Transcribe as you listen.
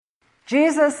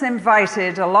Jesus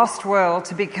invited a lost world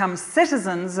to become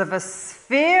citizens of a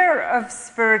sphere of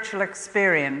spiritual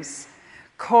experience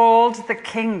called the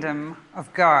Kingdom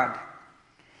of God.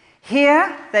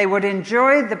 Here, they would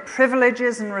enjoy the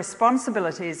privileges and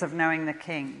responsibilities of knowing the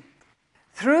King.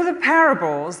 Through the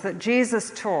parables that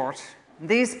Jesus taught,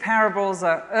 these parables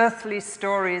are earthly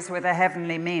stories with a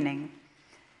heavenly meaning,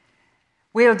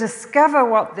 we'll discover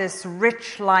what this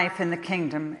rich life in the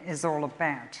kingdom is all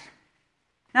about.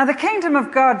 Now, the kingdom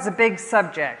of God's a big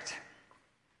subject.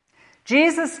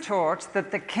 Jesus taught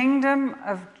that the kingdom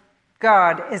of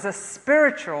God is a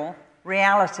spiritual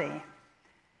reality.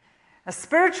 A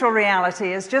spiritual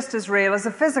reality is just as real as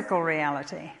a physical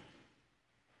reality.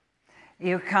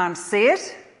 You can't see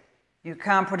it, you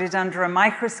can't put it under a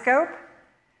microscope,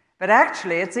 but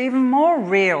actually it's even more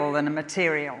real than a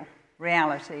material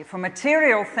reality. For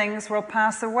material things will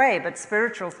pass away, but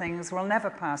spiritual things will never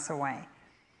pass away.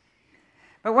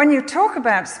 But when you talk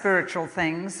about spiritual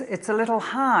things, it's a little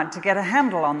hard to get a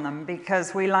handle on them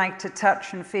because we like to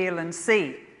touch and feel and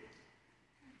see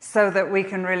so that we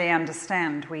can really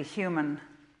understand, we human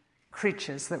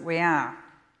creatures that we are.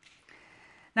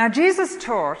 Now, Jesus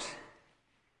taught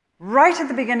right at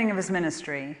the beginning of his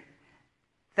ministry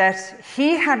that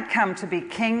he had come to be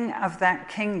king of that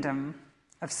kingdom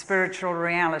of spiritual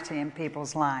reality in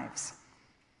people's lives.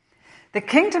 The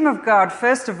kingdom of God,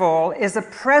 first of all, is a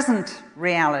present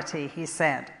reality, he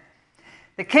said.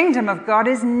 The kingdom of God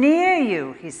is near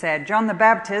you, he said. John the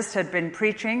Baptist had been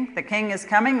preaching, the king is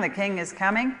coming, the king is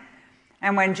coming.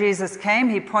 And when Jesus came,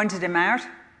 he pointed him out.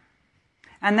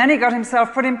 And then he got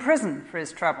himself put in prison for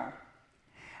his trouble.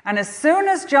 And as soon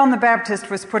as John the Baptist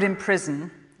was put in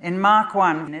prison, in Mark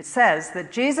 1, it says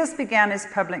that Jesus began his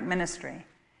public ministry.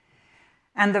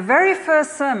 And the very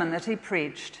first sermon that he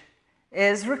preached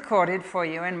is recorded for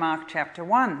you in Mark chapter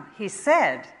 1. He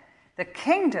said, "The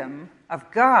kingdom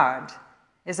of God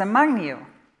is among you.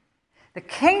 The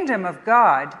kingdom of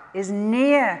God is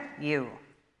near you."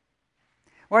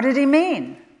 What did he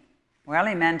mean? Well,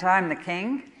 he meant I'm the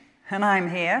king and I'm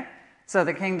here, so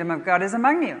the kingdom of God is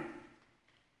among you.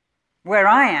 Where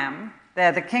I am,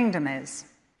 there the kingdom is.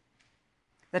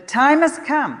 The time has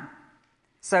come,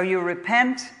 so you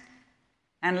repent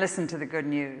and listen to the good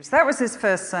news. That was his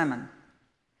first sermon.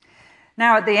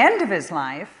 Now, at the end of his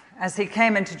life, as he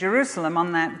came into Jerusalem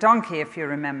on that donkey, if you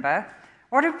remember,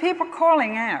 what are people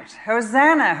calling out?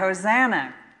 Hosanna,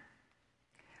 Hosanna.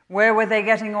 Where were they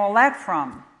getting all that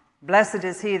from? Blessed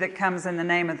is he that comes in the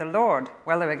name of the Lord.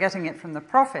 Well, they were getting it from the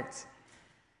prophets,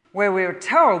 where we were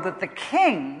told that the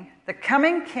king, the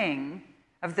coming king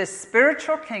of this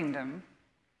spiritual kingdom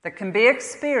that can be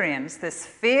experienced, this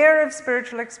sphere of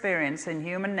spiritual experience in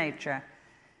human nature,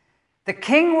 the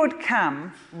king would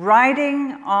come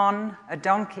riding on a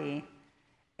donkey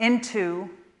into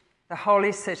the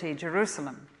holy city,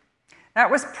 Jerusalem.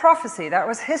 That was prophecy, that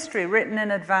was history written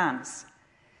in advance.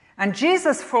 And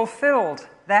Jesus fulfilled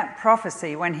that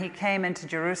prophecy when he came into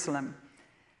Jerusalem.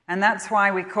 And that's why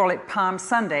we call it Palm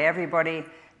Sunday. Everybody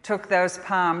took those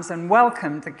palms and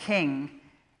welcomed the king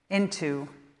into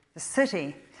the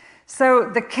city. So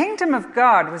the kingdom of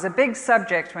God was a big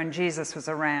subject when Jesus was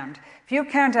around. If you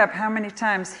count up how many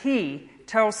times he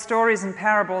told stories and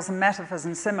parables and metaphors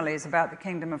and similes about the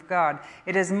kingdom of God,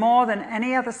 it is more than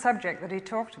any other subject that he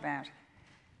talked about.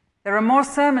 There are more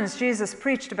sermons Jesus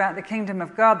preached about the kingdom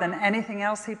of God than anything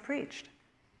else he preached.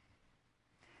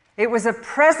 It was a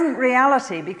present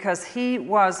reality because he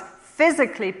was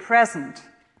physically present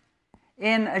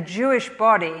in a Jewish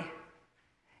body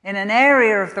in an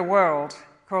area of the world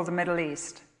called the Middle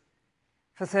East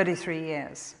for 33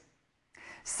 years.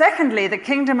 Secondly, the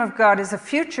kingdom of God is a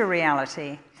future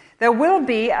reality. There will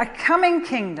be a coming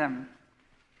kingdom.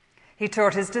 He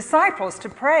taught his disciples to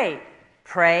pray,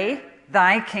 "Pray,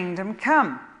 thy kingdom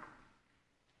come.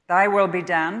 Thy will be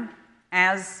done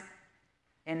as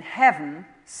in heaven,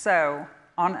 so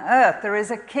on earth." There is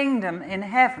a kingdom in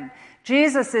heaven.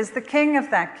 Jesus is the king of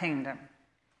that kingdom.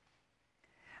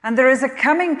 And there is a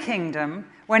coming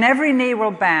kingdom when every knee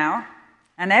will bow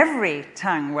and every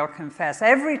tongue will confess,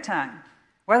 every tongue,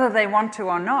 whether they want to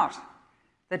or not,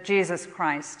 that Jesus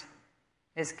Christ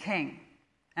is King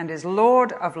and is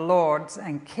Lord of lords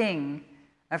and King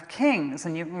of kings.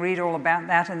 And you can read all about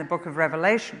that in the book of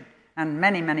Revelation and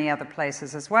many, many other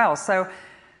places as well. So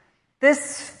this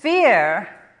sphere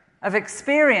of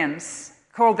experience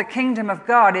called the kingdom of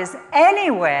God is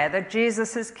anywhere that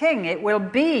Jesus is king. It will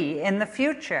be in the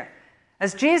future.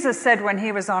 As Jesus said when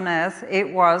he was on earth, it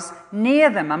was near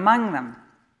them, among them.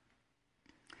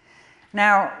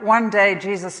 Now, one day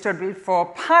Jesus stood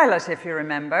before Pilate, if you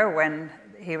remember, when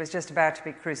he was just about to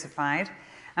be crucified,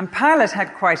 And Pilate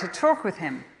had quite a talk with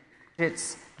him.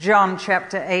 It's John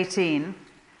chapter 18.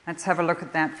 Let's have a look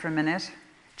at that for a minute.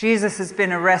 Jesus has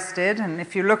been arrested, and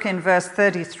if you look in verse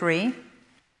 33,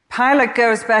 Pilate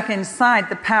goes back inside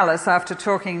the palace after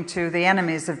talking to the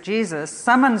enemies of Jesus,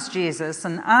 summons Jesus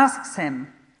and asks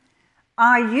him,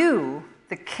 "Are you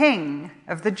the king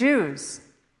of the Jews?"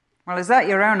 "Well, is that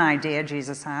your own idea?"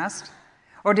 Jesus asked.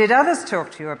 "Or did others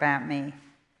talk to you about me?"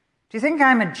 "Do you think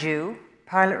I'm a Jew?"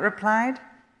 Pilate replied.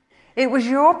 "It was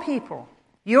your people,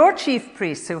 your chief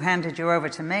priests, who handed you over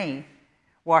to me.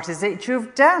 What is it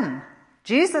you've done?"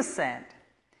 Jesus said,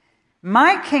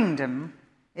 "My kingdom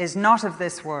is not of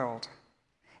this world.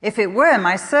 If it were,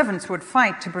 my servants would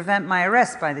fight to prevent my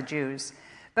arrest by the Jews.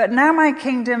 But now my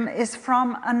kingdom is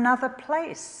from another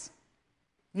place."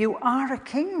 "You are a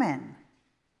king then?"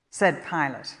 said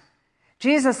Pilate.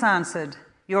 Jesus answered,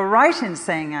 "You're right in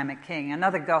saying I'm a king."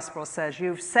 Another gospel says,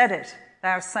 "You've said it,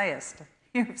 thou sayest."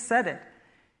 You've said it.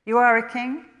 You are a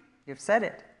king? You've said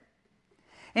it.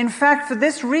 "In fact, for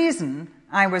this reason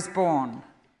I was born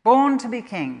to be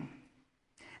king.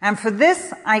 And for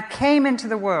this I came into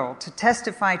the world, to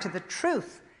testify to the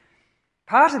truth."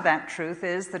 Part of that truth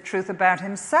is the truth about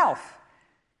himself,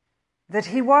 that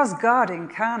he was God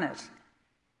incarnate,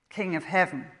 King of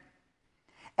heaven.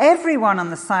 "Everyone on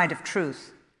the side of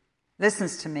truth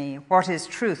listens to me." "What is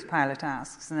truth?" Pilate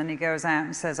asks. And then he goes out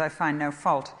and says, "I find no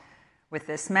fault with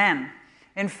this man."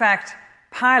 In fact,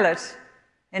 Pilate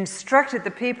instructed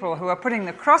the people who are putting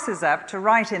the crosses up to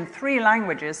write in 3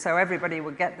 languages so everybody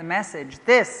would get the message.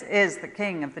 This is the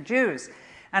King of the Jews.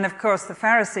 And of course, the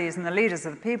Pharisees and the leaders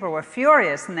of the people were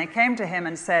furious, and they came to him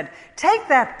and said, "Take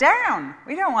that down.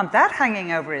 We don't want that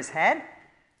hanging over his head.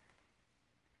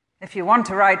 If you want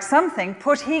to write something,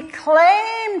 put he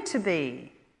claimed to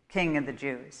be King of the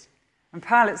Jews." And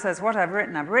Pilate says, "What I've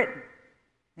written, I've written."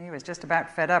 He was just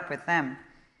about fed up with them.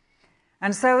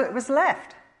 And so it was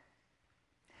left.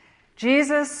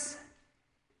 Jesus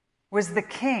was the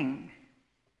king,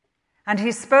 and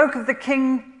he spoke of the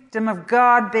kingdom of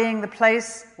God being the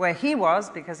place where he was,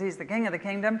 because he's the king of the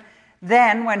kingdom,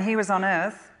 then when he was on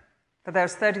earth for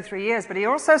those 33 years. But he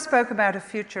also spoke about a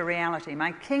future reality.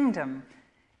 My kingdom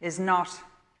is not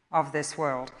of this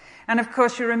world. And of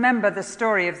course, you remember the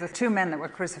story of the 2 men that were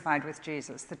crucified with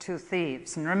Jesus, the 2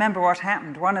 thieves. And remember what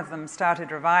happened. One of them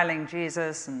started reviling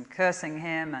Jesus and cursing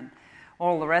him and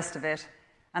all the rest of it.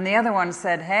 And the other one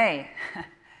said, "Hey,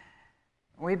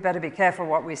 we'd better be careful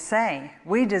what we say.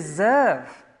 We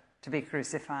deserve to be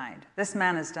crucified. This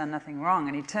man has done nothing wrong."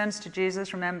 And he turns to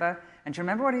Jesus, remember, and do you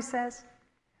remember what he says?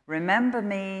 "Remember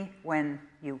me when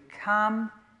you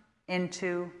come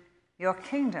into your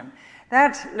kingdom."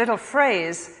 That little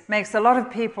phrase makes a lot of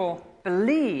people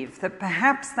believe that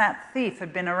perhaps that thief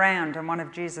had been around in one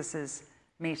of Jesus'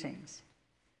 meetings.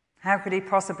 How could he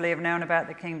possibly have known about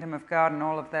the kingdom of God and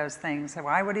all of those things? So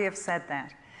why would he have said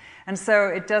that? And so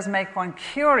it does make one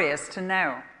curious to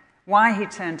know why he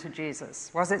turned to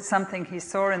Jesus. Was it something he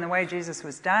saw in the way Jesus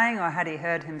was dying, or had he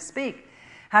heard him speak?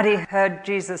 Had he heard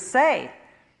Jesus say,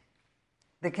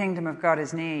 "The kingdom of God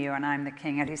is near you and I'm the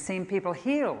king"? Had he seen people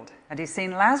healed? Had he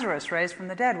seen Lazarus raised from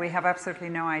the dead? We have absolutely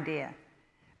no idea.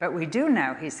 But we do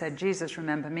know he said, "Jesus,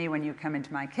 remember me when you come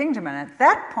into my kingdom." And at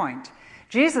that point,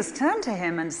 Jesus turned to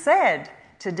him and said,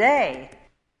 "Today,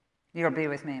 you'll be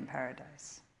with me in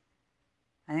paradise."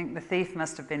 I think the thief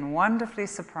must have been wonderfully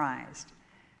surprised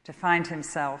to find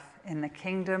himself in the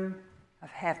kingdom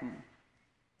of heaven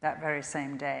that very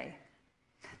same day.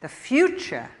 The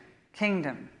future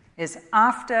kingdom is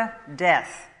after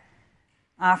death.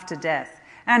 After death.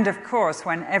 And of course,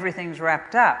 when everything's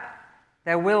wrapped up,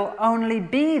 there will only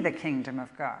be the kingdom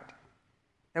of God.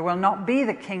 There will not be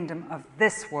the kingdom of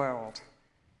this world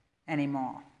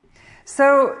anymore.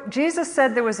 So Jesus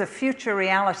said there was a future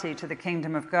reality to the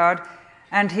kingdom of God,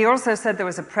 and he also said there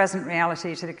was a present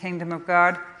reality to the kingdom of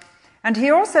God, and he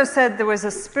also said there was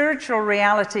a spiritual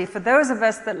reality for those of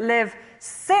us that live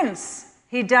since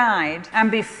he died and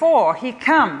before he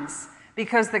comes,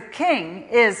 because the king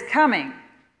is coming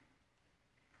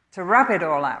to wrap it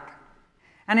all up.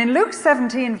 And in Luke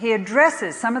 17, he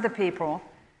addresses some of the people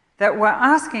that were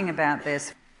asking about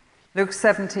this. Luke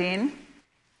 17,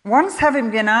 "Once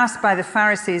having been asked by the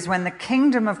Pharisees when the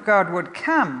kingdom of God would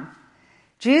come,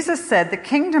 Jesus said, 'The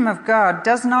kingdom of God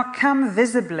does not come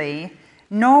visibly,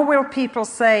 nor will people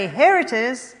say, here it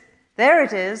is, there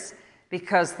it is,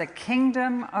 because the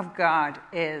kingdom of God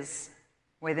is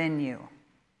within you.'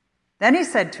 Then he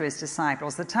said to his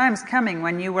disciples, 'The time's coming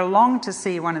when you will long to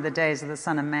see one of the days of the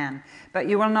Son of Man, but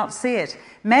you will not see it.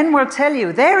 Men will tell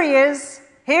you, there he is,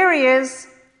 here he is.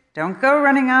 Don't go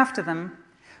running after them.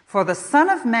 For the Son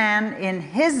of Man in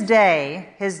his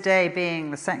day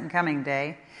being the second coming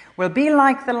day, will be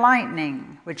like the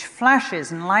lightning, which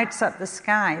flashes and lights up the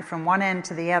sky from one end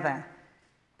to the other.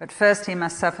 But first he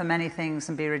must suffer many things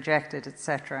and be rejected,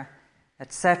 etc.,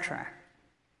 etc.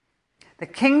 The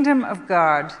kingdom of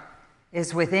God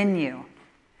is within you.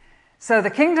 So the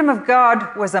kingdom of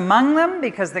God was among them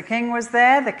because the king was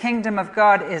there. The kingdom of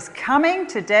God is coming.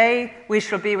 Today we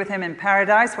shall be with him in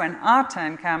paradise when our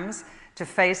turn comes to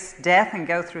face death and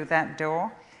go through that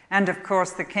door. And of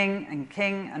course the King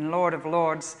and Lord of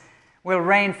Lords will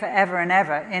reign forever and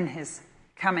ever in his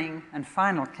coming and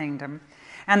final kingdom.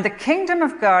 And the kingdom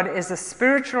of God is a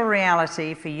spiritual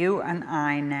reality for you and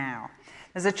I now.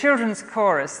 There's a children's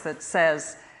chorus that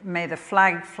says, "May the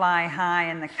flag fly high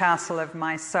in the castle of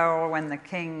my soul when the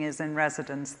king is in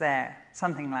residence there."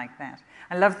 Something like that.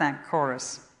 I love that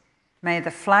chorus. May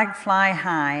the flag fly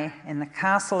high in the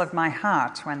castle of my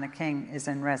heart when the king is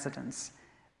in residence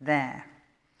there.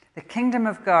 The kingdom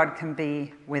of God can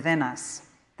be within us.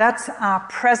 That's our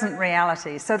present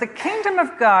reality. So the kingdom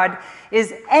of God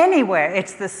is anywhere.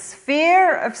 It's the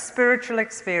sphere of spiritual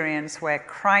experience where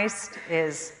Christ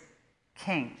is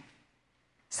king.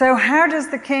 So how does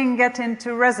the king get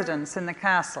into residence in the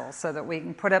castle so that we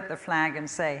can put up the flag and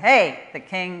say, hey, the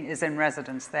king is in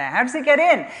residence there? How does he get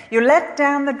in? You let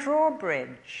down the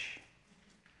drawbridge.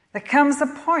 There comes a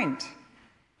point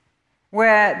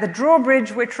where the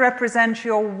drawbridge, which represents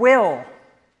your will,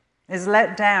 is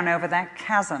let down over that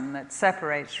chasm that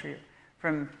separates you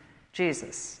from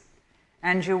Jesus,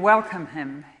 and you welcome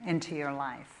him into your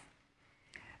life.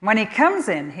 When he comes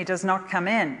in, he does not come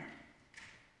in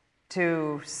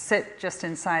to sit just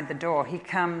inside the door. He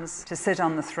comes to sit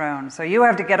on the throne. So you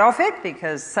have to get off it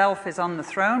because self is on the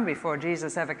throne before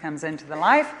Jesus ever comes into the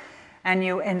life, and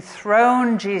you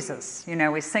enthrone Jesus. You know,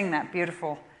 we sing that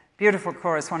beautiful, beautiful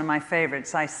chorus, one of my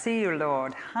favorites. I see you,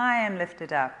 Lord, high and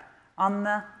lifted up on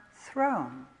the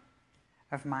throne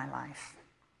of my life.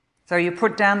 So you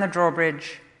put down the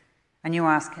drawbridge and you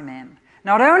ask him in.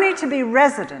 Not only to be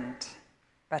resident,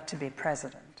 but to be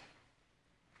president.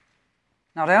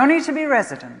 Not only to be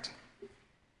resident,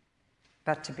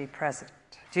 but to be present.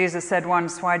 Jesus said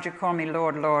once, "Why do you call me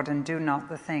Lord, Lord, and do not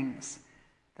the things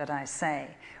that I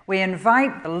say?" We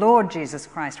invite the Lord Jesus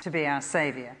Christ to be our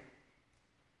Savior.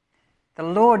 The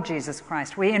Lord Jesus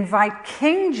Christ. We invite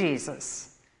King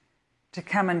Jesus to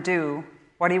come and do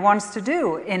what he wants to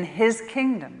do in his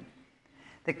kingdom.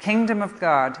 The kingdom of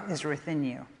God is within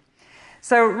you.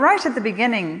 So right at the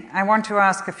beginning, I want to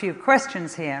ask a few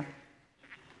questions here.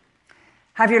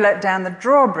 Have you let down the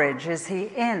drawbridge? Is he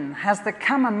in? Has there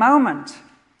come a moment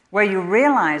where you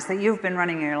realize that you've been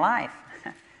running your life?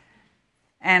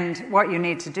 And what you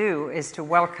need to do is to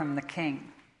welcome the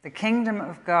King. The kingdom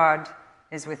of God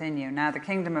is within you. Now, the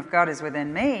kingdom of God is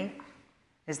within me.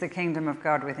 Is the kingdom of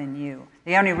God within you?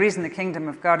 The only reason the kingdom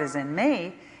of God is in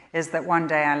me is that one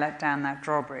day I let down that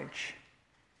drawbridge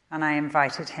and I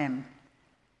invited him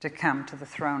to come to the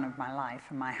throne of my life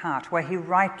and my heart, where he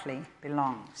rightly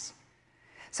belongs.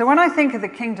 So when I think of the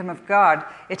kingdom of God,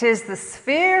 it is the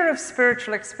sphere of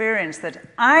spiritual experience that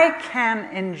I can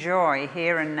enjoy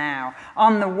here and now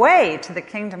on the way to the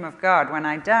kingdom of God when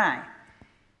I die.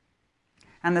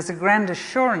 And there's a grand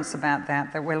assurance about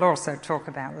that we'll also talk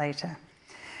about later.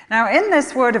 Now, in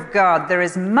this word of God, there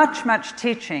is much, much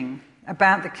teaching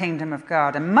about the kingdom of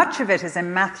God, and much of it is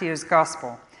in Matthew's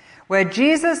gospel, where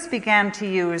Jesus began to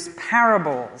use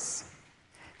parables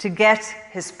to get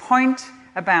his point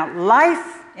about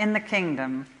life in the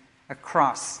kingdom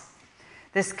across.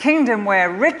 This kingdom where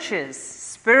riches,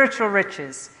 spiritual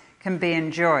riches, can be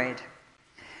enjoyed.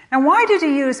 Now, why did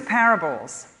he use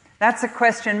parables? That's a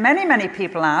question many, many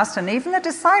people asked, and even the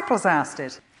disciples asked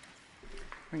it.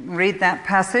 We can read that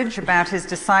passage about his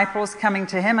disciples coming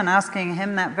to him and asking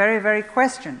him that very, very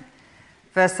question.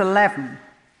 Verse 11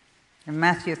 in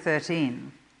Matthew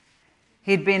 13.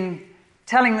 He'd been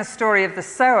telling the story of the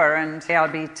sower, and I'll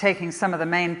be taking some of the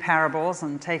main parables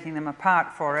and taking them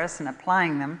apart for us and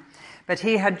applying them. But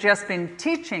he had just been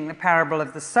teaching the parable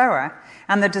of the sower,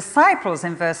 and the disciples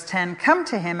in verse 10 come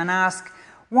to him and ask,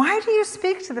 "Why do you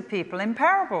speak to the people in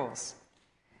parables?"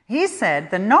 He said,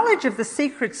 "The knowledge of the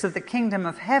secrets of the kingdom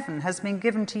of heaven has been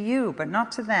given to you, but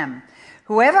not to them.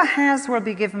 Whoever has will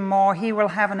be given more, he will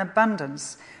have an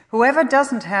abundance. Whoever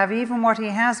doesn't have, even what he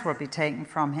has will be taken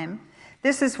from him.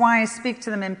 This is why I speak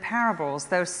to them in parables.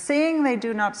 Though seeing they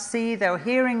do not see, though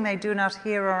hearing they do not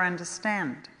hear or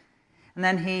understand." And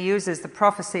then he uses the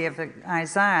prophecy of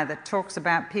Isaiah that talks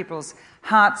about people's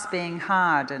hearts being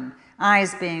hard and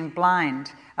eyes being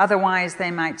blind. Otherwise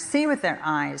they might see with their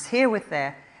eyes, hear with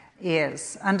their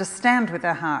ears, understand with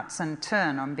their hearts, and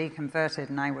turn and be converted,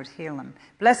 and I would heal them.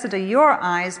 Blessed are your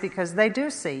eyes because they do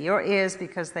see, your ears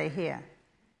because they hear,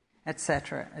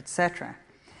 etc., etc.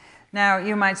 Now,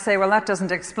 you might say, well, that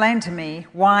doesn't explain to me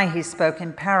why he spoke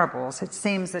in parables. It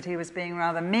seems that he was being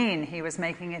rather mean. He was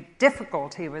making it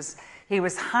difficult. He was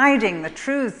hiding the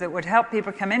truth that would help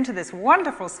people come into this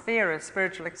wonderful sphere of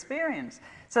spiritual experience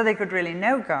so they could really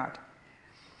know God.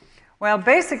 Well,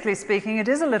 basically speaking, it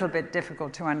is a little bit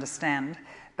difficult to understand,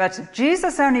 but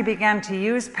Jesus only began to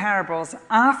use parables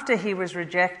after he was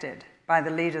rejected by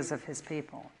the leaders of his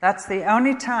people. That's the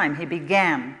only time he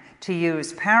began to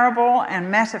use parable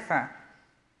and metaphor.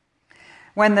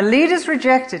 When the leaders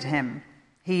rejected him,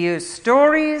 he used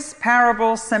stories,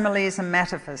 parables, similes, and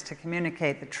metaphors to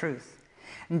communicate the truth.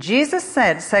 And Jesus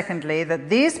said, secondly, that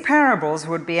these parables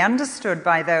would be understood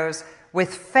by those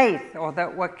with faith, or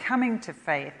that were coming to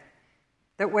faith,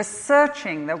 that were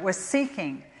searching, that were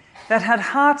seeking, that had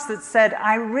hearts that said,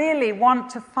 I really want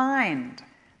to find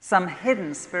some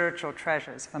hidden spiritual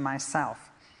treasures for myself.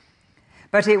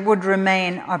 But it would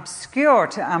remain obscure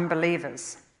to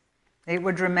unbelievers. It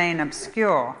would remain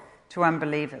obscure to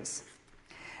unbelievers.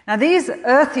 Now, these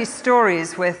earthy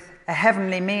stories with a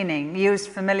heavenly meaning used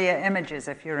familiar images,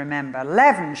 if you remember.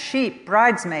 Leaven, sheep,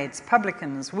 bridesmaids,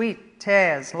 publicans, wheat,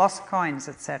 tares, lost coins,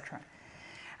 etc.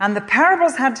 And the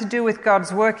parables had to do with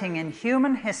God's working in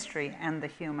human history and the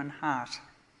human heart.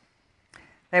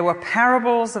 They were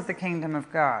parables of the kingdom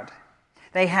of God.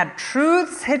 They had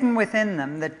truths hidden within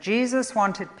them that Jesus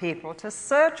wanted people to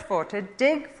search for, to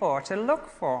dig for, to look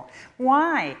for.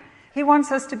 Why? He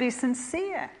wants us to be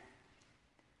sincere.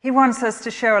 He wants us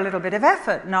to show a little bit of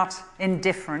effort, not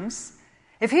indifference.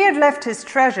 If he had left his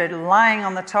treasure lying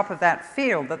on the top of that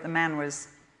field that the man was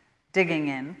digging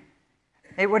in,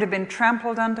 it would have been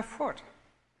trampled underfoot.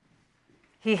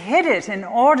 He hid it in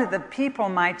order that people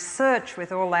might search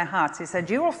with all their hearts. He said,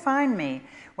 you will find me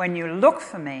when you look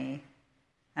for me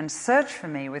and search for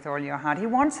me with all your heart. He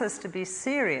wants us to be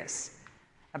serious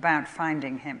about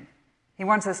finding him. He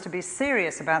wants us to be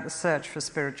serious about the search for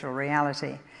spiritual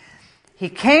reality. He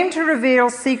came to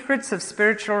reveal secrets of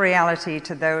spiritual reality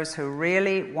to those who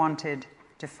really wanted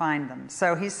to find them.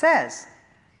 So he says,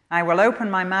 I will open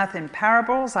my mouth in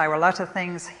parables, I will utter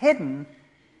things hidden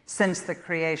since the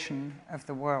creation of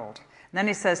the world. And then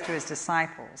he says to his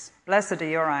disciples, blessed are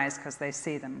your eyes because they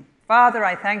see them. Father,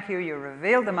 I thank you, you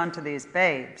revealed them unto these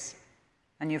babes,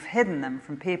 and you've hidden them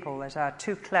from people that are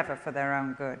too clever for their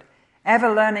own good,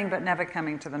 ever learning but never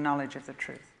coming to the knowledge of the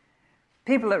truth.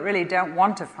 People that really don't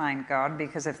want to find God,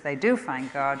 because if they do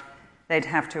find God, they'd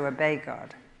have to obey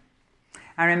God.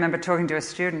 I remember talking to a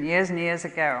student years and years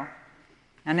ago,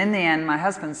 and in the end, my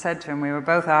husband said to him, we were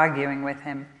both arguing with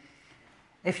him,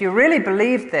 if you really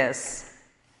believed this,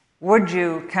 would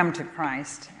you come to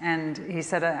Christ? And he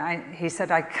said,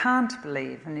 I can't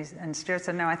believe. And Stuart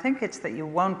said, no, I think it's that you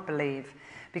won't believe.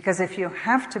 Because if you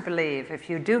have to believe, if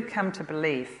you do come to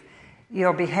belief,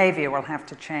 your behavior will have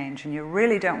to change. And you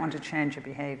really don't want to change your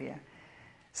behavior.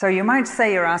 So you might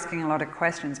say you're asking a lot of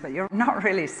questions, but you're not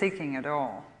really seeking at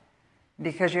all.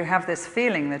 Because you have this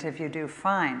feeling that if you do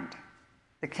find,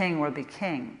 the king will be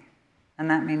king. And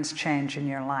that means change in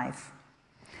your life.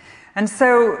 And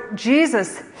so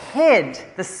Jesus hid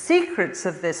the secrets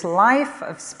of this life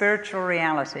of spiritual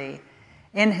reality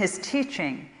in his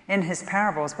teaching, in his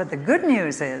parables. But the good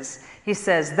news is, he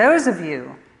says, those of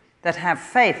you that have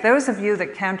faith, those of you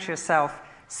that count yourself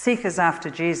seekers after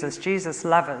Jesus, Jesus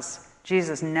lovers,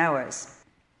 Jesus knowers,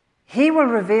 he will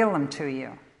reveal them to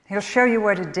you. He'll show you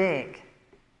where to dig.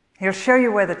 He'll show you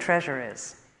where the treasure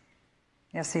is.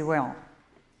 Yes, he will.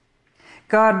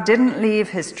 God didn't leave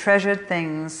his treasured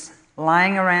things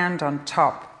lying around on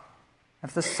top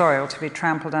of the soil to be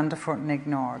trampled underfoot and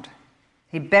ignored.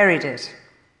 He buried it,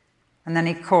 and then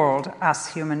he called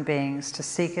us human beings to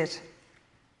seek it,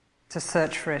 to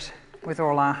search for it with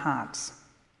all our hearts.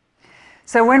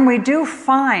 So when we do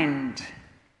find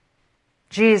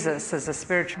Jesus as a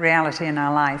spiritual reality in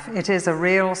our life, it is a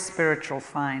real spiritual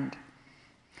find.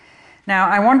 Now,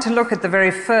 I want to look at the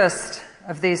very first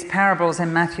of these parables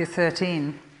in Matthew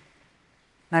 13.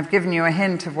 And I've given you a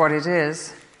hint of what it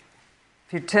is.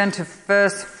 If you turn to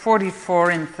verse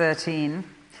 44 in 13,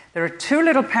 there are two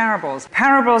little parables,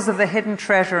 parables of the hidden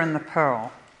treasure and the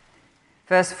pearl.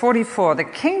 Verse 44, the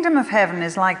kingdom of heaven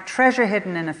is like treasure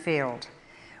hidden in a field.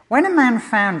 When a man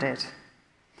found it,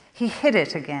 he hid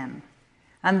it again,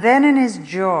 and then in his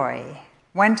joy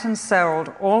went and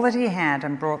sold all that he had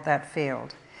and bought that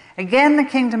field. Again, the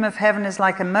kingdom of heaven is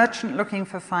like a merchant looking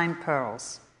for fine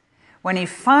pearls. When he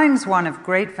finds one of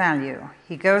great value,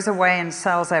 he goes away and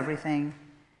sells everything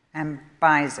and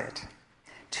buys it.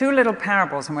 2 little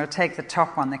parables, and we'll take the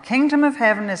top one. The kingdom of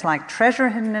heaven is like treasure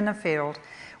hidden in a field.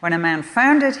 When a man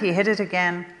found it, he hid it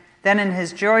again. Then in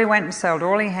his joy went and sold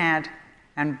all he had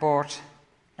and bought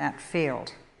that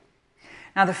field.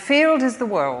 Now the field is the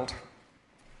world,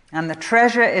 and the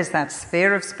treasure is that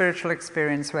sphere of spiritual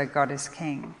experience where God is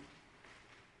king.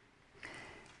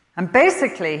 And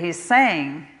basically he's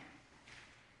saying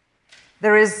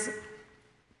there is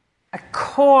a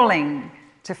calling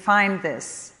to find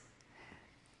this.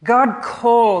 God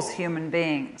calls human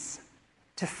beings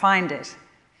to find it.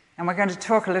 And we're going to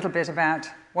talk a little bit about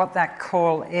what that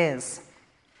call is.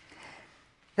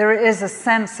 There is a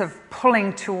sense of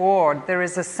pulling toward. There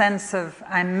is a sense of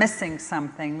I'm missing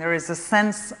something. There is a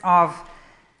sense of,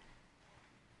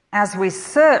 as we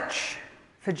search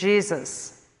for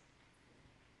Jesus,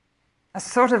 a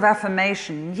sort of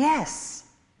affirmation, yes,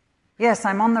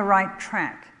 I'm on the right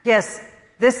track. Yes,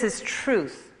 this is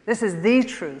truth. This is the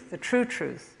truth, the true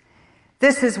truth.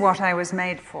 This is what I was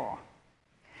made for.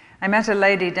 I met a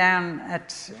lady down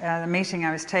at the meeting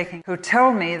I was taking who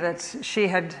told me that she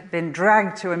had been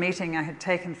dragged to a meeting I had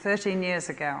taken 13 years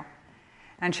ago.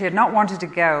 And she had not wanted to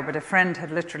go, but a friend had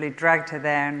literally dragged her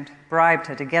there and bribed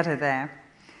her to get her there.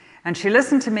 And she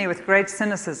listened to me with great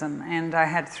cynicism, and I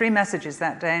had 3 messages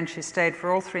that day, and she stayed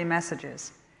for all 3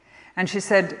 messages. And she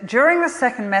said, during the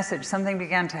second message, something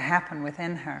began to happen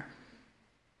within her.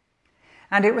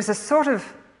 And it was a sort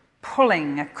of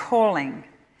pulling, a calling.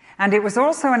 And it was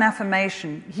also an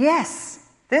affirmation, yes,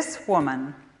 this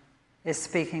woman is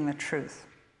speaking the truth.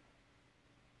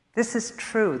 This is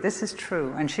true, this is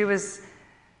true. And she was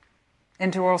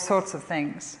into all sorts of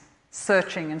things,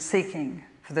 searching and seeking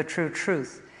for the true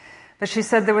truth. But she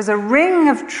said there was a ring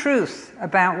of truth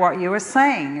about what you were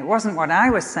saying. It wasn't what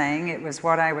I was saying, it was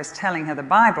what I was telling her the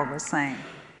Bible was saying.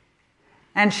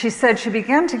 And she said she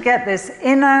began to get this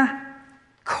inner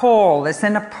call, this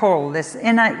inner pull, this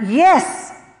inner,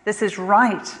 yes, this is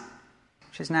right.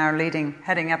 She's now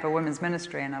heading up a women's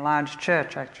ministry in a large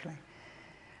church, actually.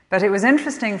 But it was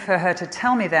interesting for her to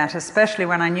tell me that, especially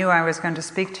when I knew I was going to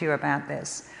speak to you about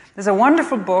this. There's a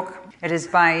wonderful book. It is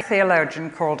by a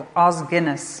theologian called Os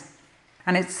Guinness.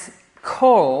 And it's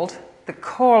called The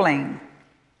Calling.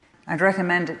 I'd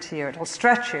recommend it to you. It'll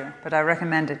stretch you, but I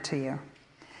recommend it to you.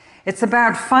 It's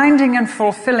about finding and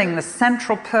fulfilling the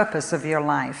central purpose of your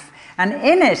life. And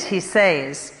in it, he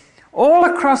says, all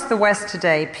across the West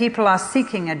today, people are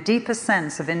seeking a deeper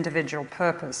sense of individual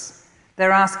purpose.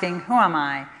 They're asking, who am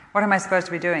I? What am I supposed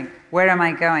to be doing? Where am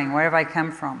I going? Where have I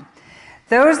come from?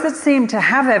 Those that seem to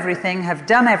have everything, have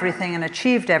done everything, and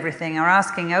achieved everything are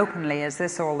asking openly, is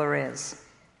this all there is?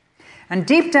 And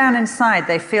deep down inside,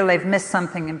 they feel they've missed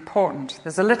something important.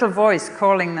 There's a little voice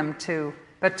calling them to,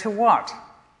 but to what?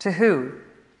 To who?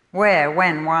 Where?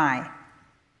 When? Why?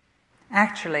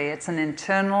 Actually, it's an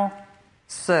internal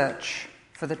search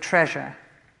for the treasure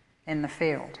in the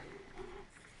field.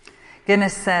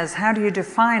 Guinness says, how do you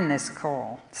define this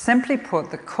call? Simply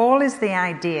put, the call is the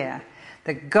idea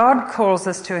that God calls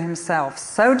us to himself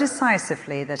so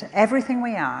decisively that everything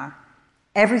we are,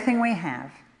 everything we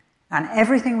have, and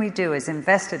everything we do is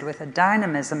invested with a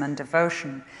dynamism and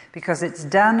devotion because it's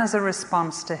done as a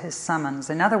response to his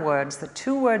summons. In other words, the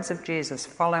 2 words of Jesus,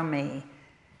 follow me,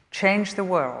 change the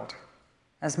world,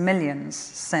 as millions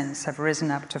since have risen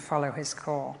up to follow his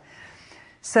call.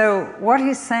 So what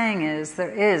he's saying is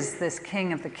there is this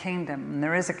king of the kingdom, and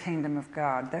there is a kingdom of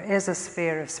God. There is a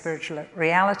sphere of spiritual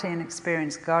reality and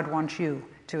experience God wants you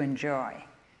to enjoy.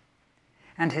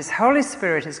 And his Holy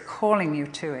Spirit is calling you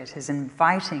to it, is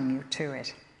inviting you to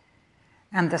it.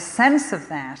 And the sense of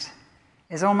that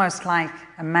is almost like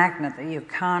a magnet that you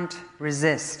can't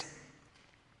resist.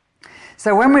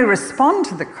 So when we respond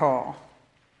to the call,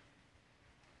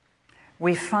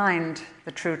 we find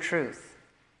the true truth.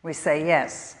 We say,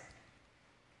 yes,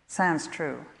 sounds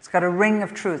true. It's got a ring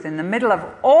of truth in the middle of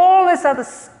all this other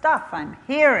stuff I'm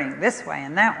hearing this way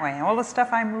and that way, and all the stuff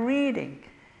I'm reading.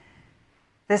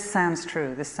 This sounds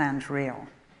true. This sounds real.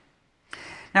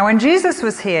 Now, when Jesus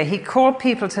was here, he called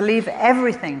people to leave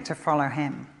everything to follow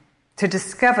him, to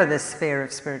discover this sphere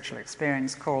of spiritual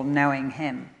experience called knowing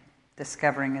him,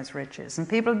 discovering his riches. And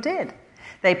people did.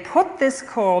 They put this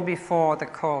call before the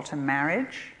call to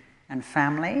marriage and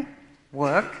family,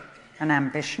 work and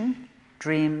ambition,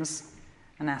 dreams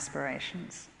and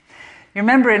aspirations. You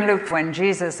remember in Luke when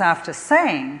Jesus, after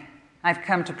saying, I've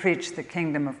come to preach the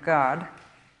kingdom of God,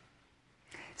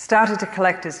 started to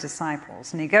collect his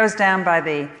disciples. And he goes down by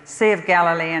the Sea of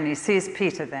Galilee and he sees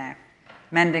Peter there,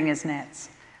 mending his nets.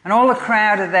 And all the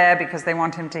crowd are there because they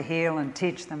want him to heal and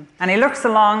teach them. And he looks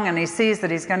along and he sees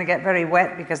that he's going to get very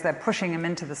wet because they're pushing him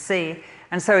into the sea.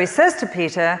 And so he says to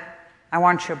Peter, I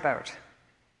want your boat.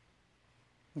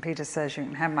 And Peter says, you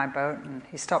can have my boat. And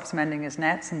he stops mending his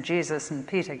nets, and Jesus and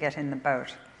Peter get in the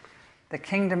boat. The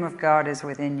kingdom of God is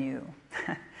within you.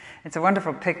 It's a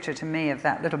wonderful picture to me of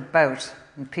that little boat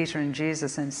and Peter and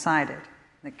Jesus inside it,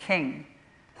 the king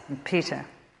and Peter.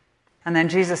 And then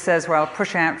Jesus says, well,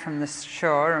 push out from the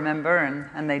shore, remember?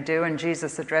 And they do, and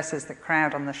Jesus addresses the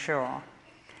crowd on the shore.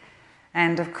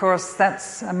 And of course,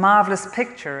 that's a marvelous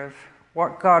picture of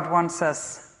what God wants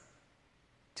us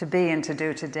to be and to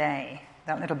do today.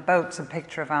 That little boat's a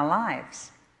picture of our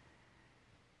lives.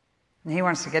 And he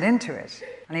wants to get into it,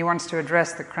 and he wants to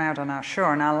address the crowd on our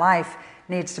shore, and our life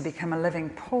needs to become a living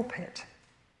pulpit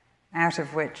out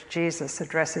of which Jesus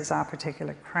addresses our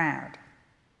particular crowd.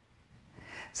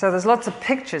 So there's lots of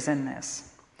pictures in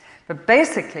this. But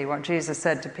basically what Jesus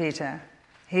said to Peter,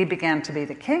 he began to be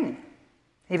the king.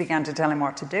 He began to tell him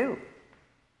what to do.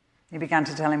 He began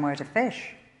to tell him where to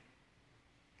fish.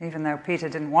 Even though Peter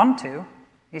didn't want to,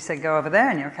 he said, go over there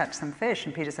and you'll catch some fish.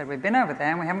 And Peter said, we've been over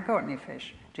there and we haven't caught any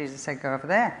fish. Jesus said, go over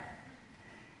there.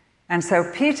 And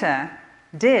so Peter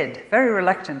did, very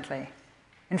reluctantly.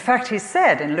 In fact, he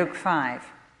said in Luke 5,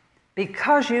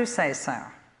 because you say so.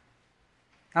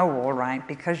 Oh, all right,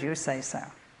 because you say so.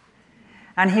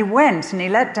 And he went and he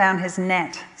let down his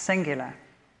net, singular.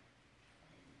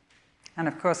 And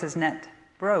of course his net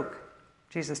broke.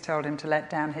 Jesus told him to let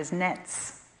down his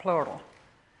nets, plural.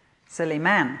 Silly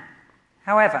man.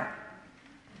 However,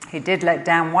 he did let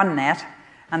down one net,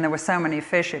 and there were so many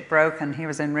fish it broke, and he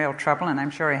was in real trouble, and I'm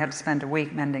sure he had to spend a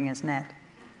week mending his net.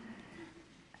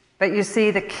 But you see,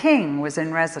 the king was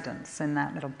in residence in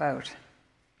that little boat.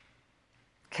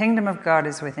 Kingdom of God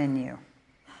is within you.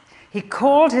 He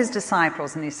called his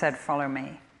disciples and he said, follow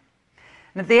me.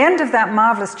 And at the end of that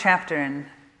marvelous chapter in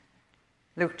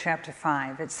Luke chapter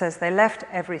 5, it says they left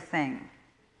everything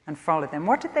and followed him.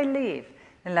 What did they leave?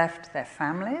 They left their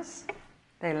families.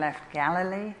 They left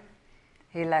Galilee.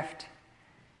 He left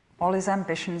all his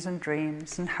ambitions and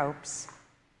dreams and hopes,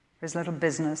 his little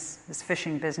business, his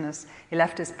fishing business. He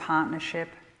left his partnership.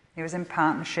 He was in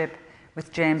partnership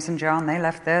with James and John. They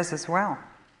left theirs as well.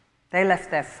 They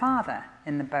left their father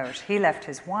in the boat. He left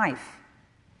his wife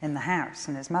in the house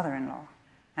and his mother-in-law.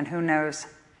 And who knows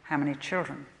how many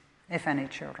children, if any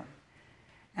children.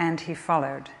 And he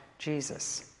followed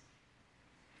Jesus.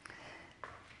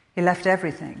 He left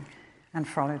everything and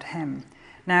followed him.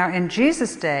 Now, in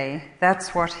Jesus' day,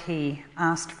 that's what he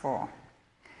asked for.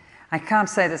 I can't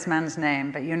say this man's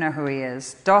name, but you know who he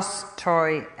is.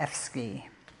 Dostoevsky.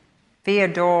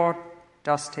 Fyodor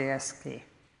Dostoevsky.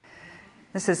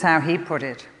 This is how he put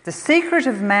it. The secret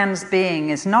of man's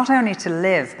being is not only to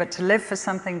live, but to live for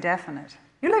something definite.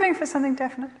 You living for something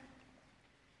definite?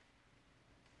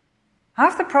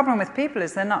 Half the problem with people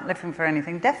is they're not living for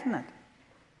anything definite.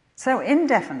 So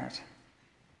indefinite.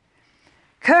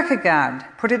 Kierkegaard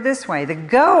put it this way: the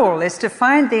goal is to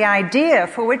find the idea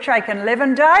for which I can live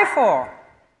and die for.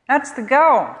 That's the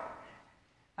goal.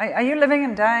 Are you living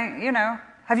and dying? You know,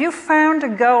 have you found a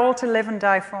goal to live and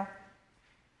die for?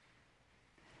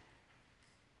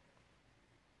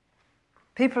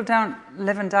 People don't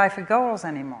live and die for goals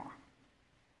anymore.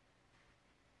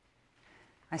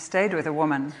 I stayed with a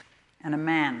woman and a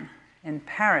man in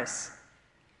Paris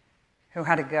who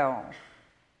had a goal.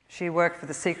 She worked for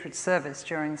the Secret Service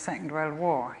during the Second World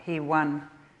War. He won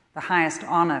the highest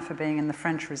honor for being in the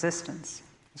French Resistance.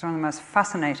 It was one of the most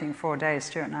fascinating 4 days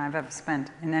Stuart and I have ever spent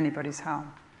in anybody's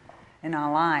home in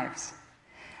our lives.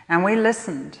 And we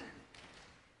listened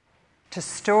to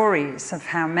stories of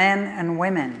how men and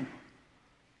women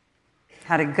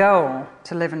had a goal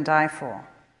to live and die for.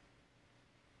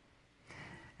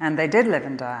 And they did live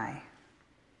and die.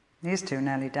 These two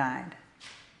nearly died.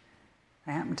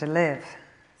 They happened to live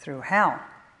through hell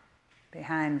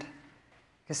behind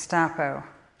Gestapo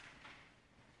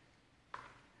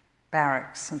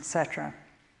barracks, etc.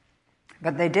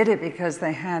 But they did it because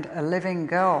they had a living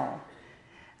goal.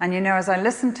 And you know, as I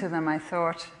listened to them, I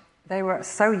thought they were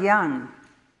so young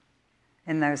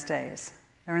in those days.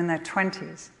 They were in their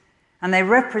 20s. And they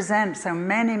represent so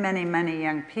many, many, many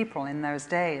young people in those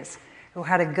days who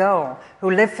had a goal, who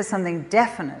lived for something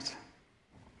definite.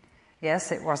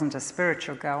 Yes, it wasn't a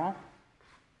spiritual goal,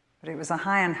 but it was a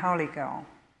high and holy goal.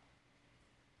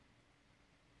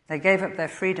 They gave up their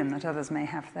freedom that others may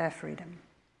have their freedom.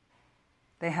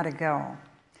 They had a goal.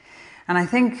 And I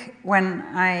think when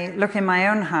I look in my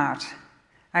own heart,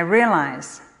 I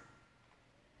realize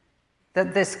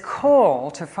that this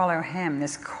call to follow him,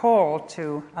 this call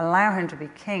to allow him to be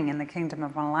king in the kingdom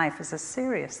of my life is a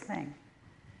serious thing.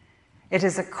 It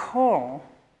is a call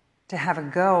to have a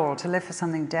goal, to live for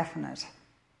something definite,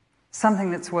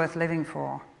 something that's worth living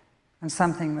for, and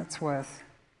something that's worth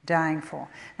dying for.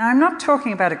 Now, I'm not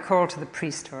talking about a call to the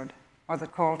priesthood or the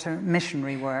call to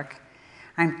missionary work.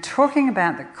 I'm talking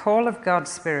about the call of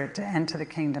God's Spirit to enter the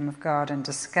kingdom of God and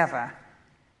discover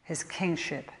his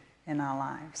kingship in our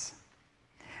lives.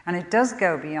 And it does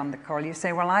go beyond the call. You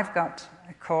say, well, I've got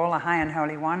a call, a high and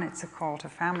holy one. It's a call to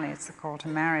family. It's a call to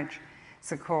marriage.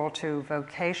 It's a call to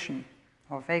vocation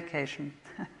or vacation.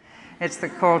 It's the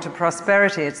call to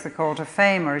prosperity. It's the call to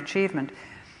fame or achievement.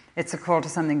 It's a call to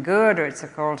something good, or it's a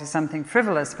call to something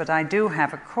frivolous, but I do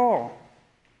have a call.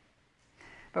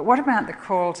 But what about the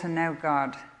call to know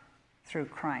God through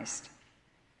Christ?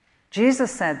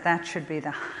 Jesus said that should be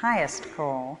the highest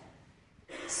call,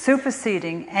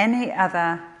 superseding any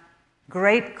other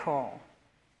great call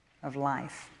of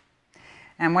life.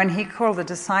 And when he called the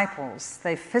disciples,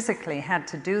 they physically had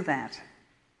to do that.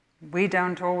 We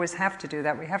don't always have to do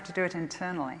that. We have to do it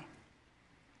internally.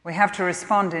 We have to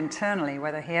respond internally,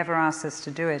 whether he ever asks us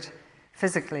to do it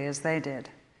physically as they did.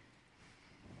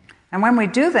 And when we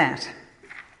do that,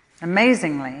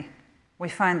 amazingly, we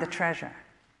find the treasure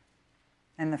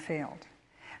in the field.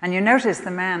 And you notice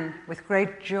the man with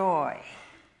great joy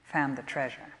found the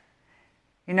treasure.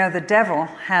 You know, the devil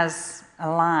has a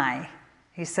lie.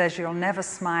 He says, you'll never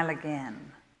smile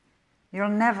again. You'll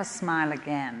never smile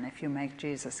again if you make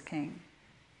Jesus king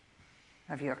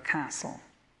of your castle.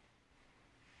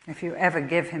 If you ever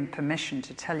give him permission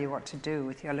to tell you what to do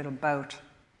with your little boat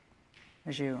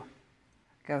as you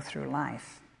go through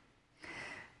life.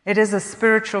 It is a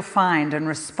spiritual find, and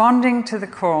responding to the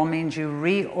call means you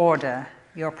reorder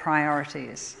your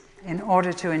priorities in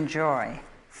order to enjoy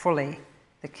fully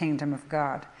the kingdom of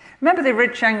God. Remember the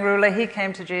rich young ruler? He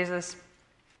came to Jesus.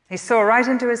 He saw right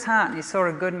into his heart, and he saw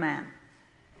a good man.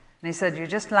 And he said, you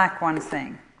just lack one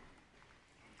thing.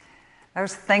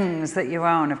 Those things that you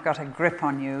own have got a grip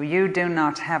on you. You do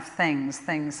not have things,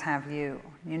 things have you.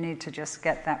 You need to just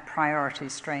get that priority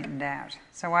straightened out.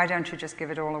 So why don't you just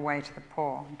give it all away to the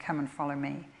poor and come and follow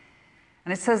me?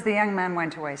 And it says the young man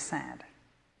went away sad.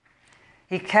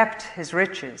 He kept his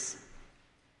riches,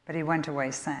 but he went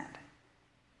away sad.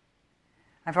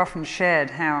 I've often shared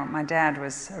how my dad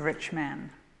was a rich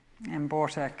man and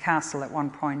bought a castle at one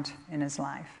point in his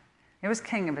life. He was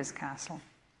king of his castle.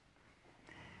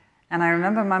 And I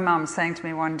remember my mum saying to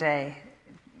me one day,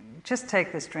 just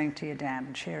take this drink to your dad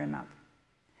and cheer him up.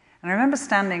 And I remember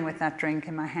standing with that drink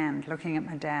in my hand, looking at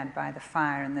my dad by the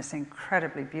fire in this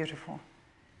incredibly beautiful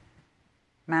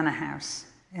manor house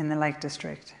in the Lake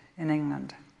District in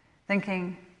England,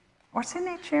 thinking, what's he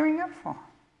need cheering up for?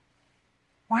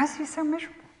 Why is he so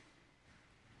miserable?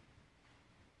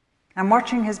 And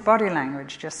watching his body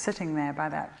language just sitting there by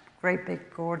that great big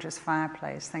gorgeous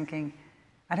fireplace, thinking,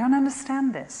 I don't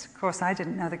understand this. Of course, I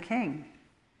didn't know the king.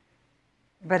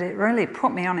 But it really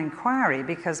put me on inquiry,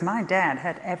 because my dad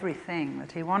had everything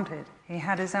that he wanted. He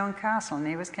had his own castle, and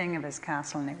he was king of his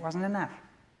castle, and it wasn't enough.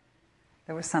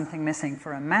 There was something missing.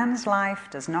 For a man's life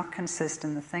does not consist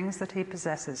in the things that he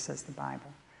possesses, says the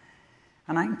Bible.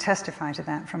 And I can testify to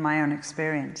that from my own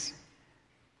experience.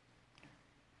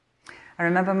 I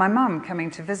remember my mum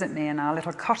coming to visit me in our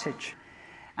little cottage.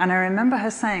 And I remember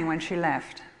her saying when she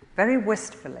left, very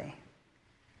wistfully,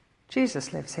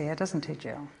 Jesus lives here, doesn't he,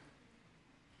 Jill?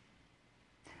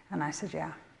 And I said,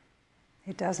 yeah,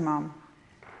 he does, Mum.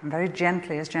 And very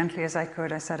gently as I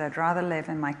could, I said, I'd rather live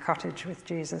in my cottage with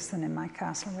Jesus than in my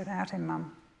castle without him,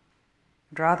 Mum.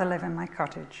 I'd rather live in my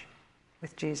cottage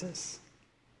with Jesus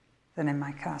than in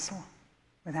my castle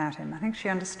without him. I think she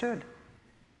understood.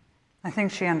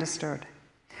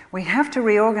 We have to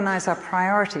reorganize our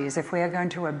priorities if we are going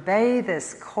to obey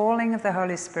this calling of the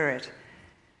Holy Spirit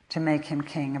to make him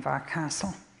king of our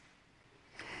castle.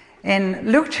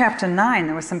 In Luke chapter 9,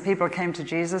 there were some people who came to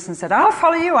Jesus and said, I'll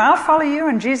follow you.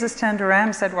 And Jesus turned around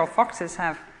and said, well, foxes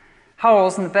have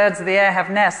holes and the birds of the air have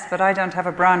nests, but I don't have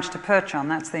a branch to perch on.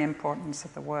 That's the importance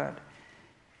of the word.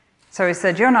 So he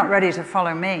said, you're not ready to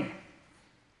follow me.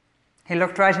 He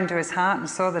looked right into his heart and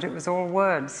saw that it was all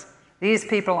words. These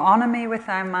people honor me with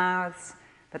their mouths,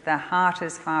 but their heart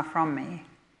is far from me,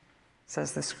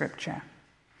 says the scripture.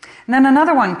 And then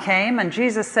another one came, and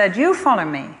Jesus said, you follow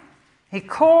me. He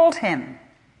called him.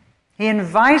 He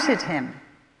invited him,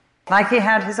 like he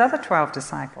had his other 12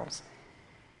 disciples.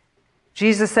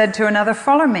 Jesus said to another,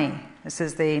 follow me. This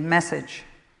is the Message.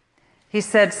 He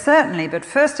said, certainly, but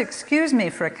first excuse me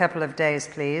for a couple of days,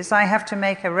 please. I have to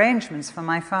make arrangements for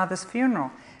my father's funeral.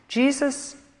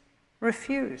 Jesus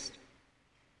refused.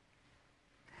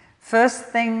 First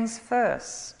things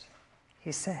first,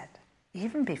 he said,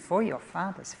 even before your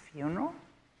father's funeral?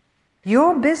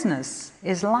 Your business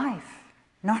is life,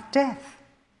 not death.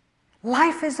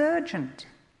 Life is urgent.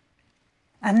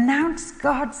 Announce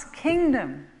God's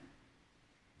kingdom.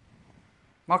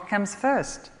 What comes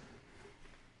first?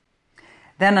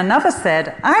 Then another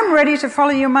said, I'm ready to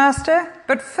follow you, Master,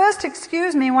 but first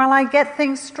excuse me while I get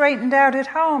things straightened out at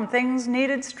home. Things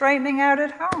needed straightening out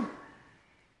at home.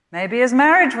 Maybe his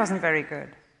marriage wasn't very good.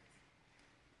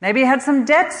 Maybe he had some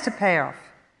debts to pay off.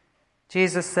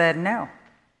 Jesus said, no.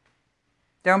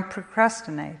 Don't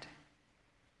procrastinate.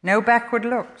 No backward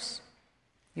looks.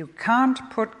 You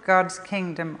can't put God's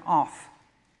kingdom off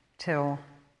till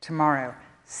tomorrow.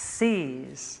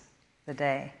 Seize the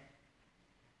day.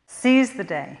 Seize the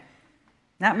day.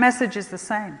 That message is the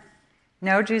same.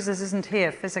 No, Jesus isn't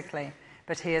here physically,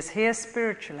 but he is here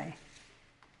spiritually.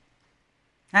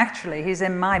 Actually, he's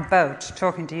in my boat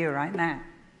talking to you right now.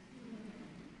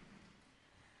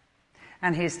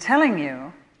 And he's telling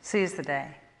you, seize the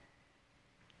day.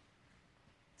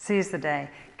 Seize the day.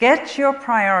 Get your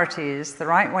priorities the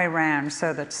right way round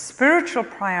so that spiritual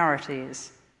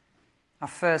priorities are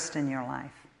first in your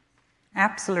life.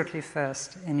 Absolutely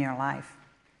first in your life.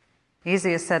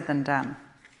 Easier said than done.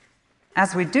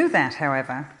 As we do that,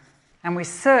 however, and we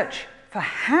search for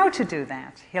how to do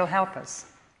that, he'll help us.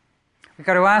 We've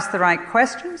got to ask the right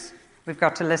questions. We've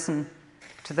got to listen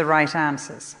to the right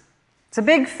answers. It's a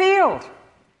big field.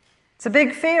 It's a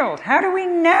big field. How do we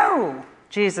know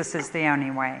Jesus is the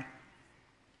only way?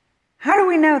 How do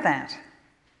we know that?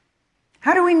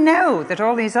 How do we know that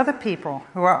all these other people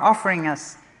who are offering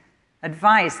us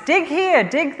advice, dig here,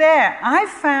 dig there, I've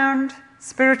found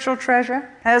spiritual treasure,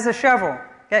 there's a shovel,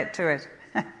 get to it.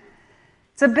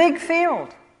 It's a big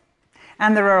field.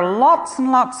 And there are lots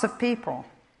and lots of people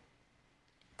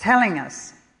telling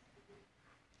us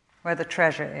where the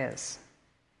treasure is.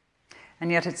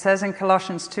 And yet it says in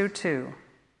Colossians 2:2,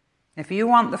 if you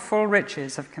want the full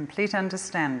riches of complete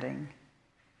understanding,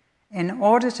 in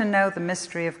order to know the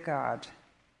mystery of God,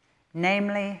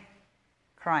 namely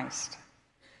Christ,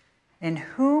 in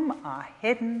whom are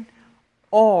hidden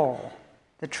all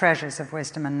the treasures of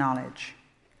wisdom and knowledge,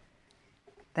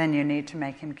 then you need to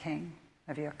make him king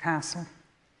of your castle.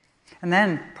 And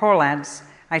then Paul adds,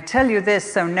 I tell you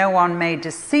this so no one may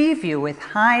deceive you with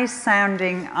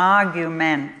high-sounding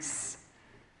arguments.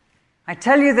 I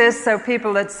tell you this so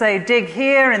people that say, dig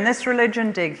here in this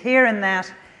religion, dig here in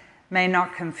that, may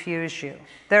not confuse you.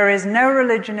 There is no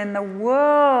religion in the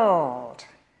world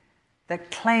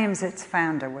that claims its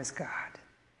founder was God.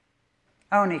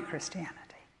 Only Christianity.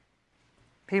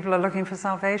 People are looking for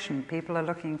salvation. People are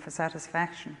looking for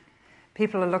satisfaction.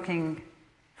 People are looking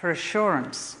for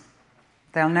assurance.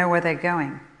 They'll know where they're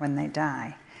going when they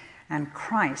die. And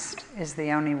Christ is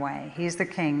the only way. He's the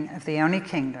king of the only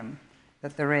kingdom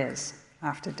that there is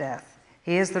after death.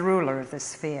 He is the ruler of this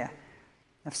sphere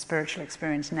of spiritual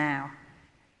experience now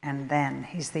and then.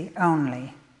 He's the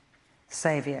only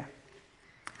Savior.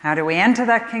 How do we enter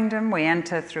that kingdom? We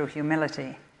enter through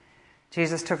humility.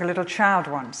 Jesus took a little child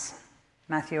once,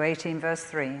 Matthew 18, verse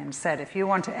 3, and said, if you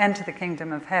want to enter the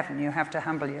kingdom of heaven, you have to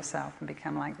humble yourself and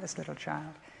become like this little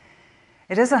child.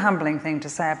 It is a humbling thing to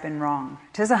say I've been wrong.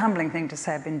 It is a humbling thing to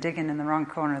say I've been digging in the wrong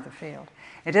corner of the field.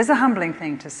 It is a humbling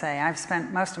thing to say I've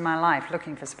spent most of my life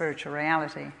looking for spiritual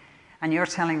reality, and you're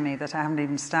telling me that I haven't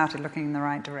even started looking in the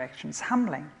right direction. It's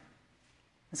humbling.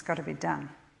 It's got to be done.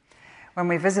 When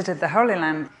we visited the Holy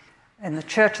Land in the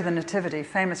Church of the Nativity,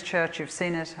 famous church, you've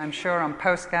seen it, I'm sure, on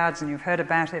postcards, and you've heard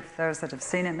about it. For those that have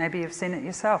seen it, maybe you've seen it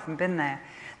yourself and been there.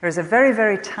 There is a very,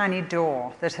 very tiny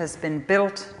door that has been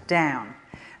built down.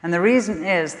 And the reason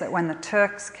is that when the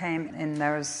Turks came in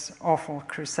those awful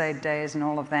crusade days and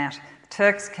all of that,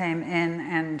 Turks came in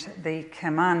and the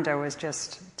commander was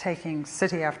just taking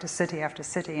city after city after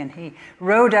city, and he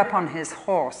rode up on his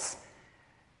horse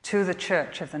to the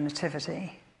Church of the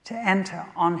Nativity to enter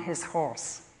on his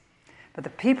horse. But the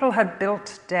people had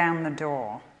built down the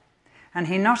door, and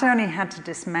he not only had to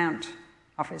dismount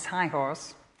off his high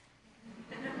horse,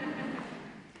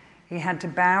 he had to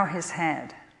bow his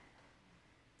head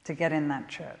to get in that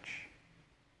church.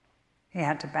 He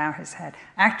had to bow his head.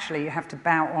 Actually, you have to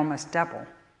bow almost double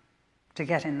to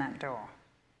get in that door.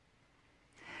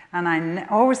 And I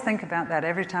always think about that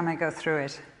every time I go through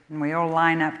it, and we all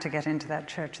line up to get into that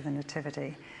Church of the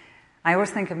Nativity. I always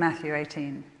think of Matthew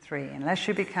 18:3. Unless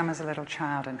you become as a little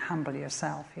child and humble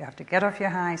yourself, you have to get off your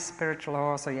high spiritual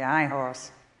horse or your high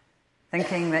horse,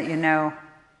 thinking that you know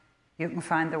you can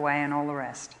find the way and all the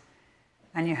rest.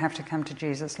 And you have to come to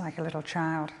Jesus like a little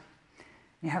child.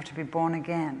 You have to be born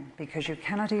again, because you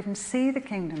cannot even see the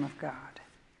kingdom of God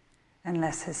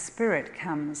unless his Spirit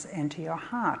comes into your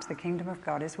heart. The kingdom of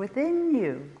God is within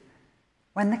you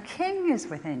when the King is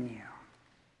within you.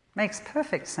 Makes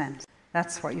perfect sense.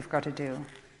 That's what you've got to do.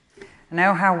 and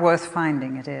oh, how worth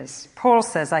finding it is. Paul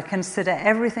says, I consider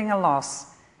everything a loss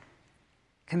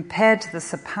compared to the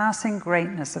surpassing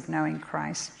greatness of knowing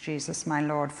Christ Jesus my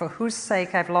Lord, for whose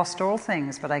sake I've lost all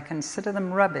things, but I consider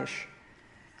them rubbish,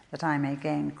 that I may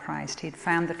gain Christ. He'd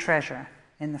found the treasure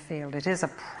in the field. It is a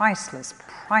priceless,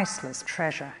 priceless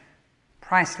treasure.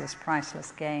 Priceless,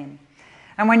 priceless gain.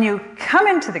 And when you come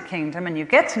into the kingdom and you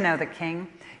get to know the King,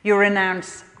 you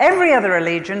renounce every other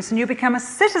allegiance and you become a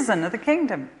citizen of the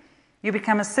kingdom. You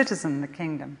become a citizen of the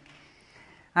kingdom.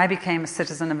 I became a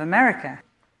citizen of America,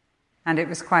 and it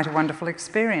was quite a wonderful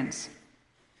experience.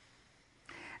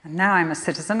 And now I'm a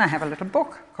citizen. I have a little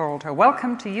book called A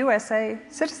Welcome to USA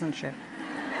Citizenship.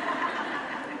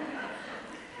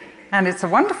 And it's a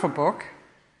wonderful book,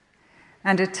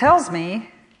 and it tells me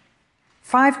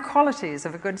 5 qualities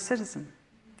of a good citizen.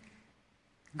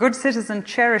 A good citizen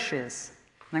cherishes,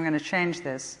 and I'm going to change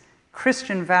this,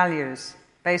 Christian values,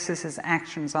 bases his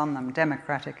actions on them,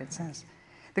 democratic it says.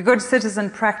 The good citizen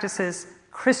practices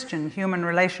Christian human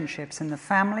relationships in the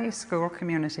family, school,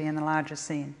 community, and the larger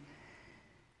scene.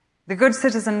 The good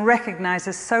citizen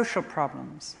recognizes social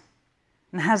problems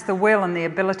and has the will and the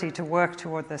ability to work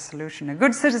toward their solution. A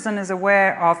good citizen is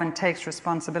aware of and takes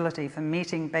responsibility for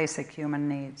meeting basic human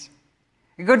needs.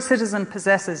 A good citizen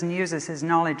possesses and uses his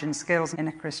knowledge and skills in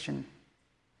a Christian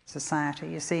society.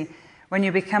 You see, when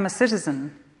you become a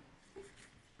citizen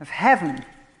of heaven,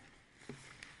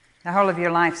 the whole of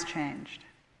your life's changed.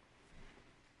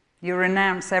 You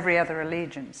renounce every other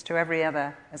allegiance to every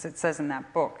other, as it says in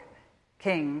that book,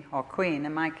 king or queen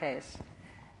in my case,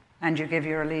 and you give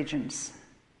your allegiance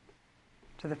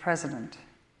to the president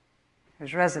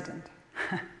who's resident.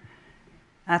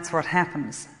 That's what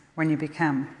happens when you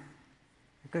become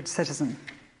a good citizen.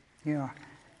 You're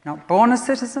not born a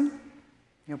citizen,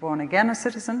 you're born again a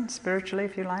citizen, spiritually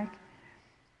if you like.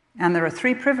 And there are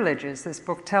 3 privileges this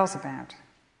book tells about.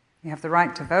 You have the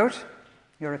right to vote,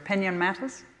 your opinion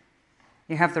matters.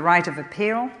 You have the right of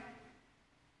appeal.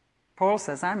 Paul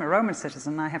says, I'm a Roman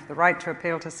citizen, I have the right to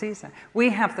appeal to Caesar. We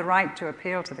have the right to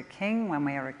appeal to the king when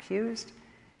we are accused.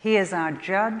 He is our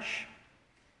judge.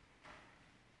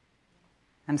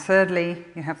 And thirdly,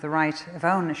 you have the right of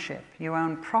ownership. You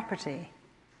own property.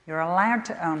 You're allowed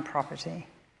to own property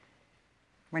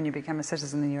when you become a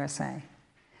citizen of the USA.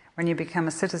 When you become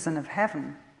a citizen of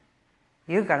heaven,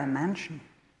 you've got a mansion.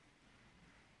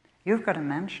 You've got a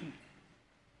mansion.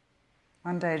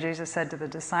 One day Jesus said to the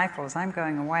disciples, I'm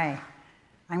going away.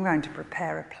 I'm going to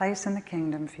prepare a place in the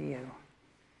kingdom for you.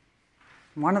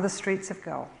 One of the streets of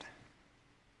gold.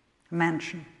 A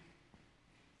mansion.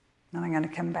 And I'm going to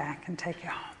come back and take you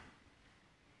home.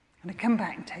 I'm going to come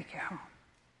back and take you home.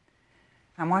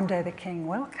 And one day the King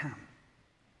will come.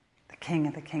 The King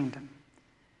of the kingdom.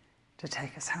 To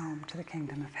take us home to the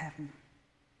kingdom of heaven.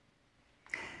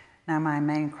 Now my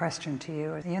main question to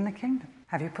you is, are you in the kingdom?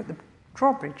 Have you put the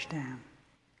drawbridge down?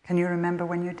 Can you remember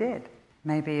when you did?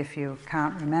 Maybe if you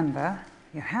can't remember,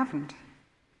 you haven't.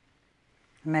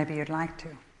 Maybe you'd like to.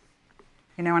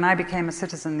 You know, when I became a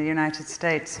citizen of the United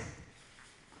States,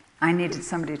 I needed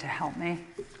somebody to help me,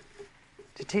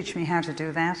 to teach me how to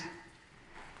do that.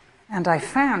 And I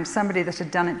found somebody that had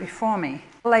done it before me,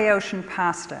 a Laotian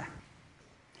pastor.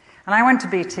 And I went to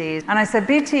BT, and I said,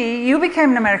 BT, you became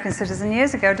an American citizen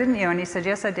years ago, didn't you? And he said,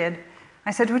 yes, I did.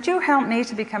 I said, would you help me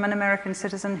to become an American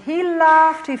citizen? He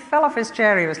laughed. He fell off his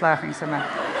chair. He was laughing so much.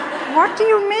 What do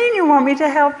you mean you want me to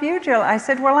help you, Jill? I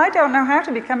said, well, I don't know how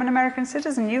to become an American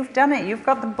citizen. You've done it. You've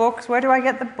got the books. Where do I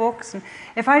get the books? And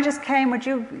if I just came, would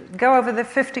you go over the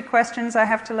 50 questions I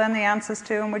have to learn the answers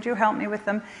to, and would you help me with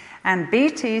them? And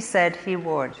BT said he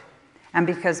would. And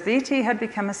because BT had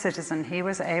become a citizen, he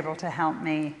was able to help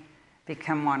me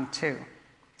become one too.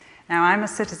 Now, I'm a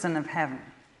citizen of heaven.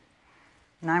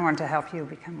 And I want to help you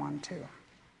become one too.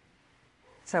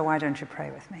 So why don't you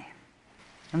pray with me?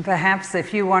 And perhaps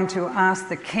if you want to ask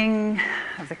the King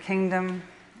of the kingdom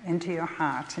into your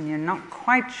heart and you're not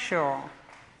quite sure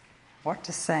what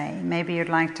to say, maybe you'd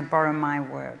like to borrow my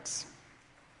words.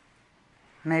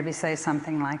 Maybe say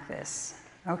something like this.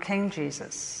 O King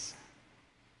Jesus,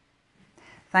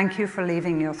 thank you for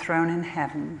leaving your throne in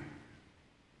heaven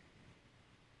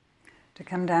to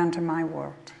come down to my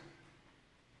world.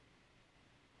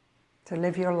 To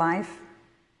live your life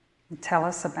and tell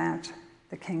us about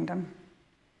the kingdom,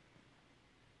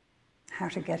 how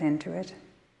to get into it,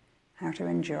 how to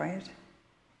enjoy it,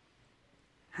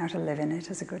 how to live in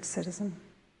it as a good citizen.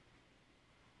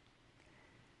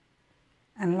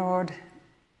 And Lord,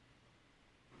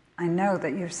 I know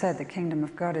that you've said the kingdom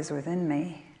of God is within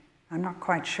me. I'm not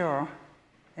quite sure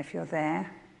if you're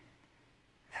there.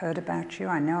 I've heard about you,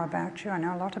 I know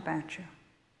a lot about you.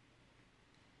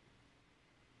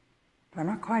 But I'm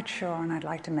not quite sure, and I'd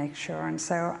like to make sure. And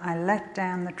so I let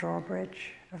down the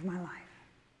drawbridge of my life.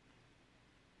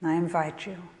 And I invite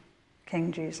you,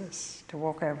 King Jesus, to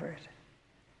walk over it.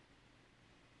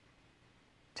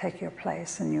 Take your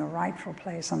place in your rightful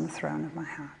place on the throne of my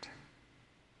heart.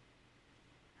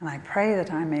 And I pray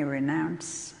that I may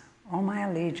renounce all my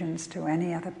allegiance to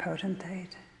any other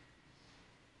potentate,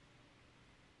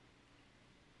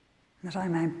 that I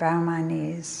may bow my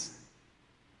knees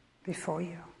before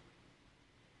you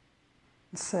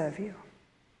and serve you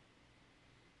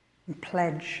and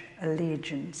pledge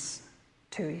allegiance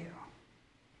to you.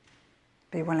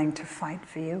 Be willing to fight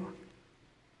for you,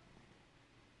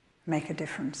 make a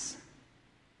difference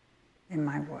in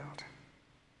my world.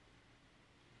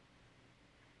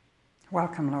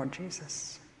 Welcome, Lord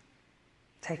Jesus.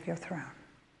 Take your throne.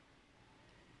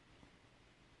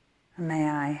 And may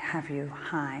I have you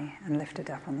high and lifted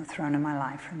up on the throne of my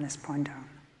life from this point on.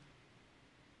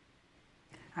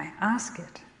 I ask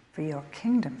it for your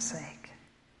kingdom's sake.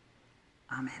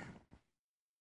 Amen.